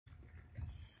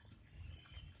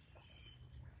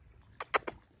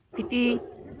Piti.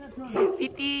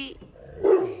 Piti.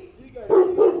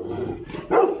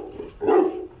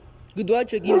 Good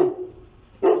watch again.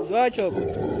 Good watch.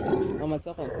 Mama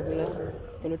tsaka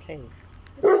kulo tlhaela.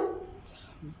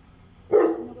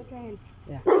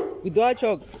 Yeah. Good watch.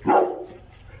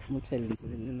 Mo tlhaelisa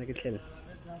nna ke tlhaela.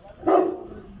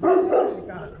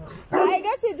 Ai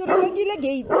ga se tsoro lokile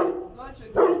gate.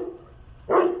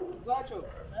 Gotcha.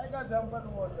 I got jump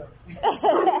on water.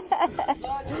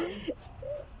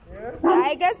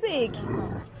 Ai ga sick.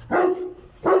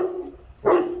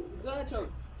 Gotcha.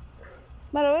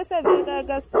 Mara we sabe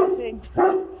ga sitting.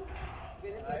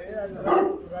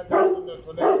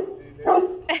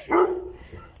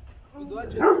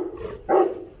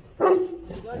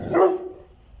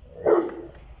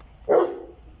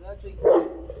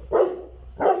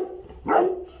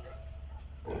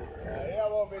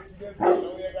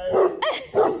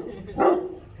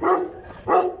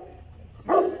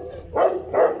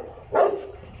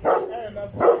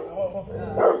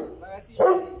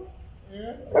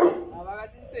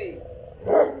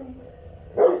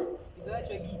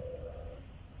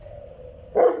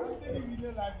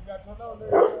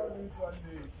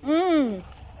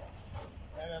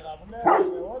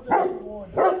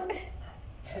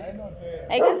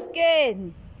 I got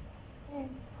scared.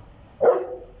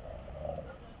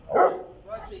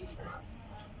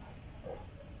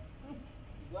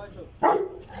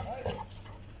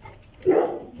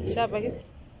 Sharp again.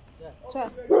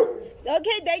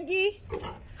 Okay, thank you.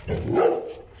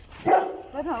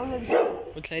 What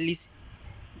Lalice?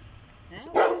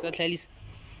 What Lalice?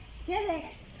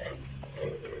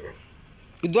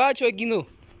 Good watch, Gino.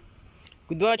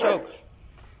 Good watch,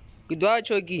 Good watch,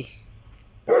 Good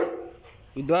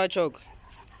watch,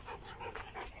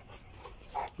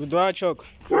 Good watch,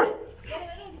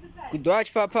 Good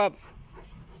watch, Pop.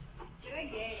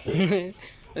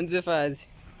 And the faz.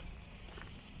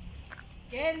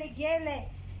 Gele.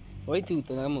 Wait, tu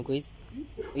tá na coisa.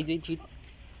 Wait.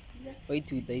 Wait,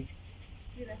 tu tá aí.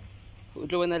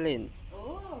 Outro one alone.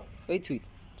 Oh. Wait, tu.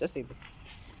 Just say that.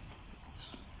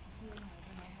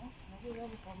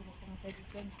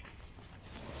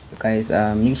 Guys,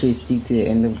 make sure you stick to the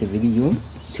end of the video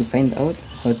to find out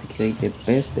how to create the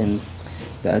best and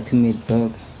the ultimate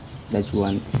dog that you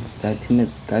want. The ultimate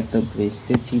guard dog.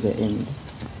 Stay to the end.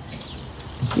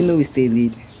 You know we stay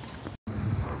lead.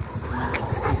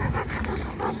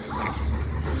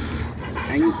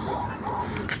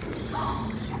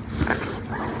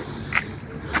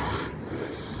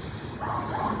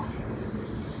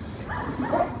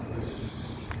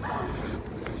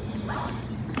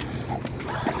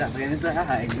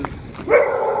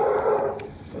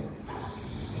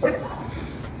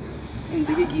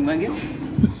 Hindi ka gimang yun?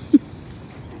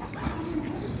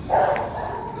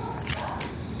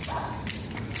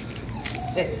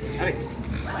 Hey,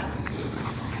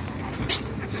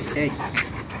 hey,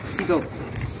 Sito.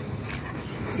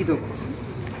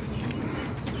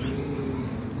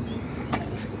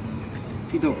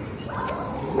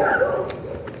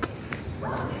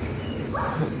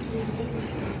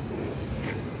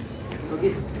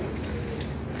 Okay.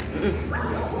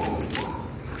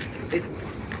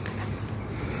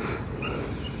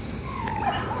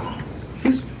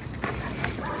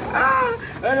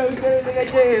 Ano udah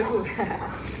nagajego.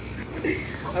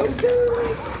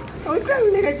 Udah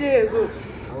nagajego.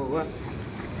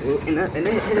 Oh, ina sa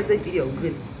video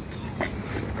good.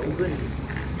 Good.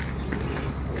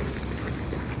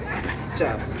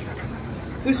 Chap.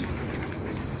 Push.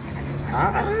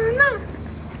 Na.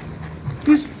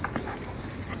 Push.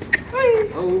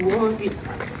 Oh, wait.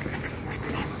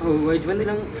 Oh, wait, one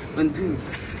lang 1 2.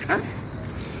 Ha?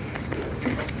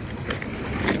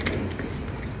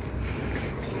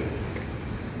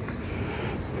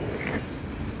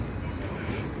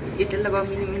 Ito lang ba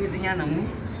mini niya namu?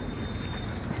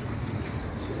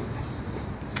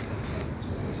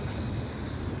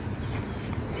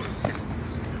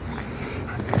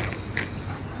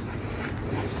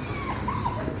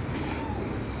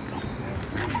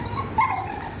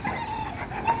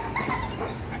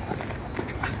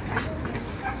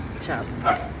 Chap.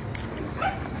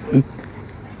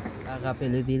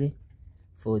 Pili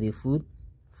for the food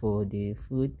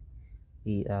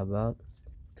we are about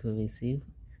to receive.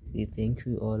 We thank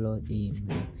you all of the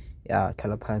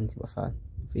Kalaphansi bafana.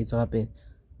 Fetsa gape.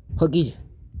 Hokije.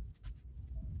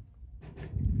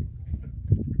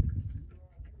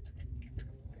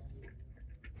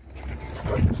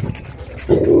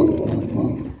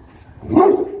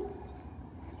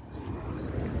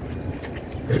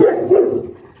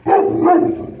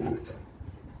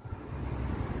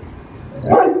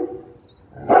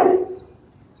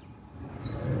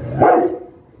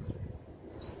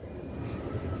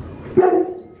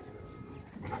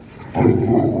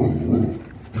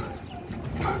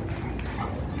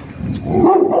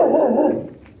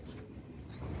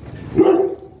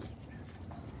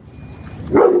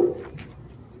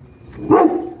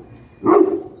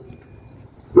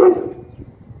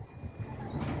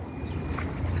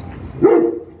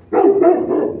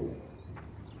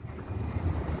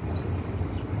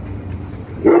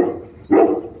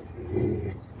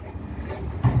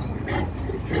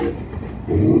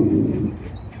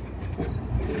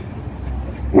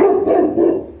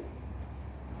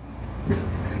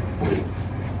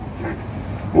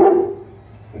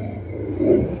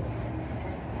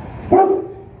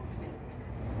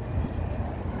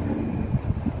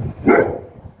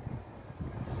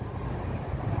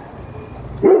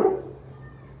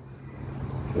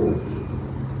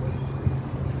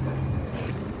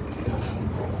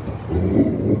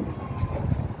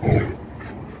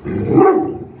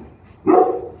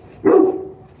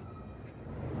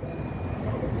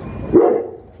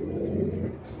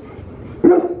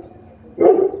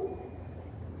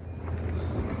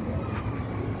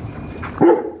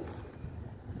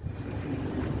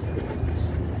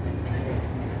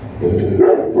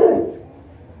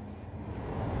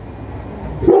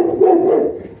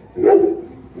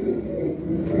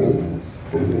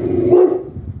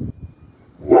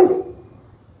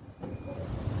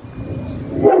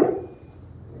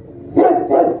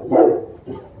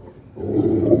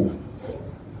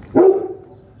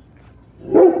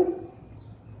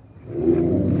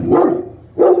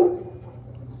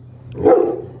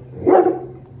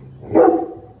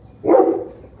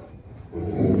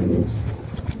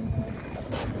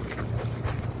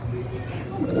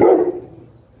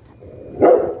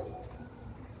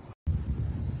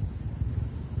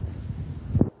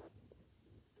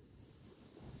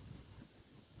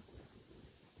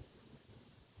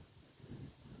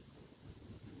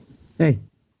 Hey.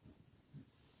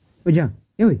 Ujang,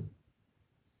 yoi.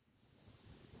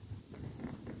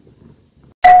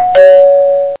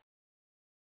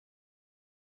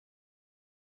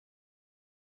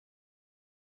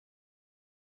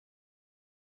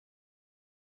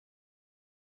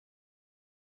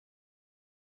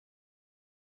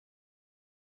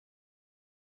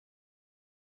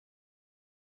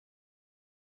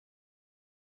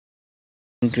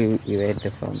 We were at the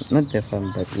farm, not the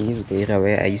farm, but we live the area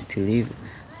where I used to live.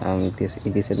 It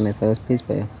is at my father's place,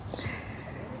 but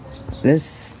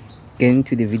let's get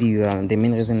into the video. The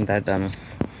main reason that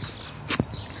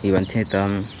you wanted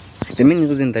the main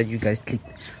reason that you guys clicked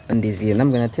on this video, and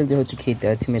I'm gonna tell you how to create the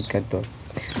ultimate guard dog.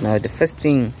 Now, the first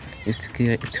thing is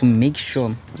to make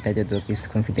sure that your dog is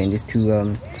confident, is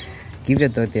to give your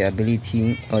dog the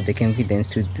ability or the confidence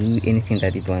to do anything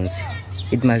that it wants.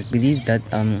 It must believe that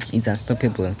it's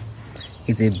unstoppable.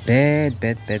 It's a bad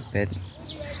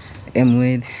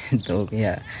M-word dog.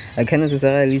 Yeah, I can't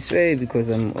necessarily swear because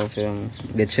of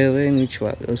the children which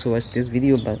also watch this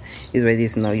video, but it's what it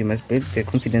is now. You must build the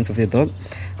confidence of your dog.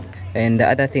 And the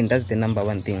other thing, that's the number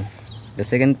one thing. The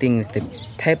second thing is the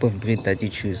type of breed that you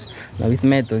choose. Now with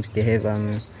my dogs, they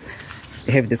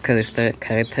have this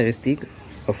characteristic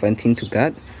of wanting to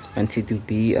guard, wanting to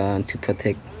be to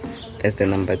protect. That's the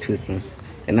number two thing.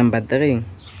 The number three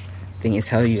thing is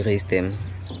how you raise them.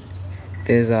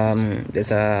 There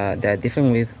are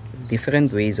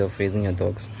different ways of raising your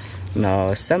dogs.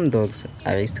 Now some dogs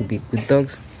are raised to be good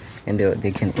dogs, and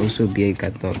they can also be a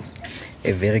guard dog,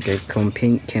 a very good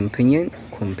companion.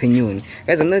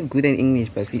 Guys, I'm not good in English,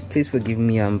 but please forgive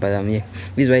me. Yeah, this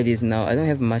is why it is now. I don't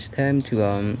have much time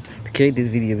to create this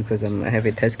video because I have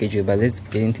a tight schedule. But let's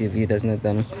get into the video. That's not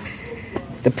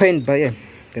the point. But yeah,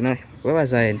 where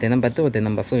was I? The number 2 or the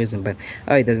number 4 reason? But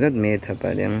it does not matter.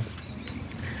 But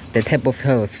the type of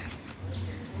health.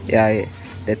 Yeah,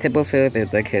 the type of health the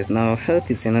dog has. Now, health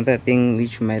is another thing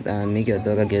which might make your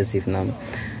dog aggressive. Now,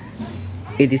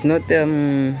 it is not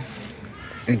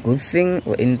a good thing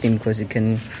or anything, because it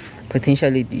can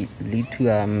potentially lead to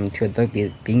your dog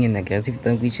being an aggressive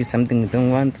dog, which is something we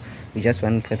don't want. We just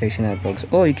want protection of dogs.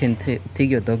 Or you can take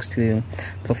your dogs to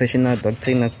professional dog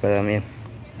trainers. But yeah,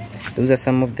 those are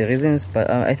some of the reasons. But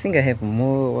I think I have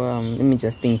more. Let me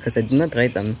just think, because I did not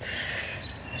write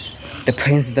the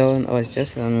points down. I was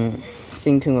just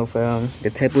thinking of the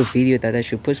type of video that I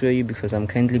should post for you, because I'm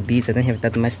currently busy. I don't have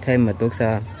that much time. My dogs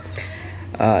are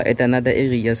at another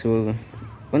area, so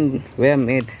where I'm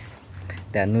at,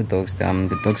 there are no dogs.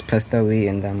 The dogs passed away,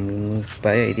 and but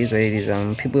yeah, it is what it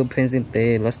is. People present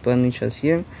the last one which was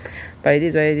here, but it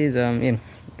is what it is. Yeah,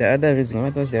 the other reason.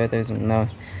 What was the other reason? Now,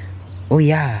 oh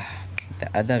yeah,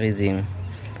 the other reason.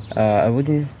 I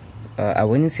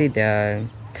wouldn't say that.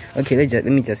 Okay, let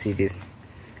me just say this: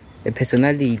 the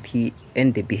personality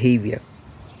and the behavior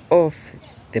of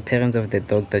the parents of the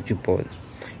dog that you bought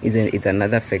is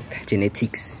another factor.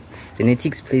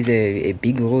 Genetics plays a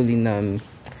big role in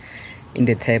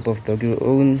the type of dog you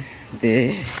own.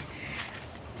 The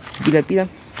Pila,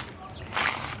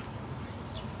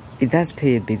 it does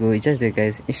play a big role. It's just that,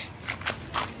 guys,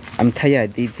 I'm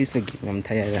tired. Please forgive me, I'm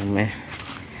tired.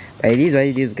 But it is what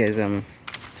it is, guys. I'm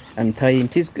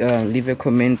tired. Please leave a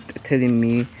comment telling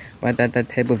me what other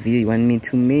type of video you want me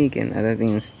to make and other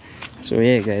things. So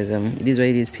yeah, guys, it is what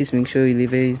it is. Please make sure you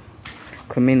leave a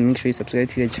comment, make sure you subscribe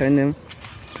to your channel.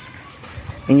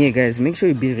 And yeah, guys, make sure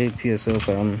you be real to yourself.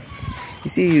 You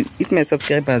see, if my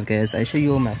subscribers, guys, I show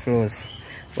you all my flaws.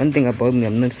 One thing about me,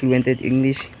 I'm not fluent at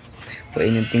English or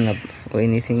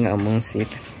anything amongst it.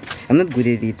 I'm not good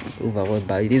at it overall,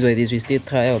 but it is what it is. We still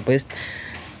try our best.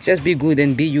 Just be good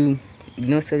and be you. Do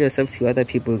not sell yourself to other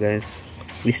people, guys.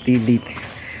 We still lead.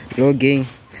 Yo, gang,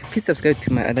 please subscribe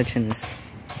to my other channels.